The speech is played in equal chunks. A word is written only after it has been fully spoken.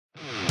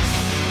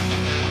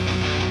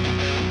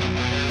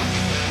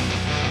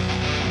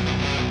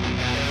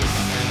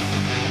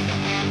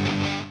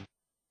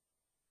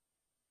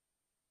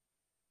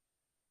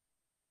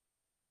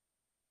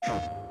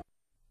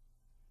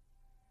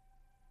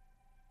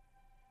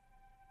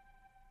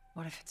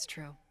What if it's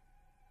true?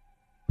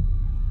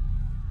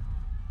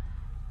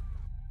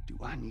 Do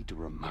I need to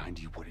remind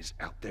you what is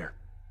out there?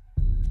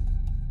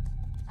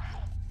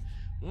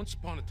 Once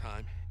upon a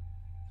time,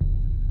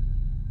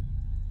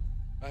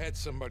 I had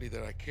somebody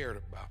that I cared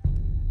about.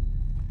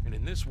 And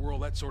in this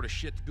world, that sort of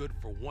shit's good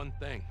for one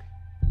thing.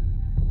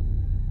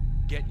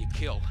 Getting you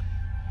killed.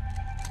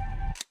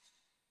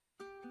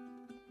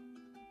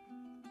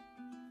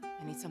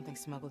 I need something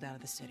smuggled out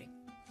of the city.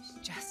 It's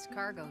just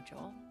cargo,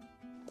 Joel.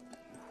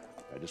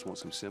 I just want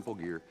some simple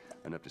gear,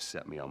 enough to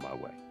set me on my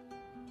way.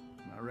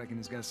 I reckon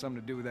it's got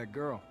something to do with that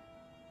girl.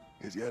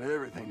 It's got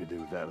everything to do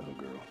with that little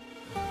girl.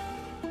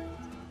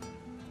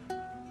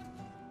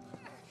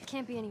 It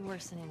can't be any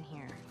worse than in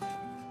here.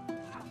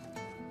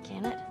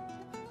 Can it?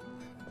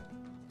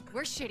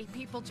 We're shitty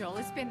people, Joel.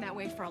 It's been that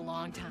way for a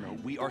long time. No,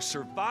 we are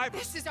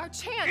survivors. This is our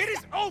chance! It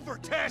is over,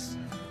 Tess!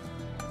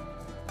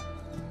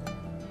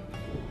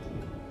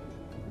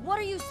 What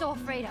are you so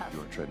afraid of?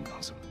 You are treading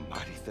on some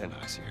mighty thin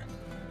ice here.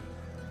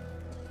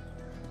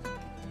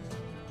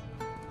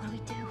 What do we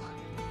do?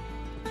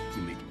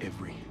 You make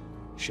every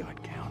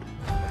shot count.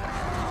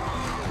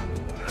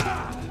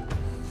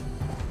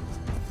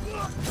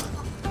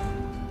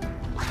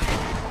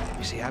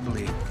 You see, I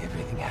believe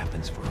everything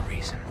happens for a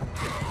reason.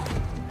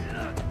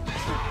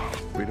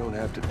 We don't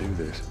have to do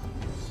this.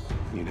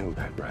 You know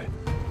that, right?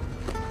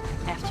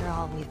 After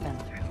all we've been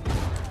through.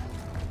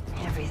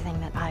 Everything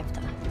that I've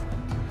done.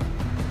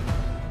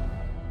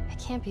 It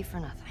can't be for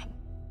nothing.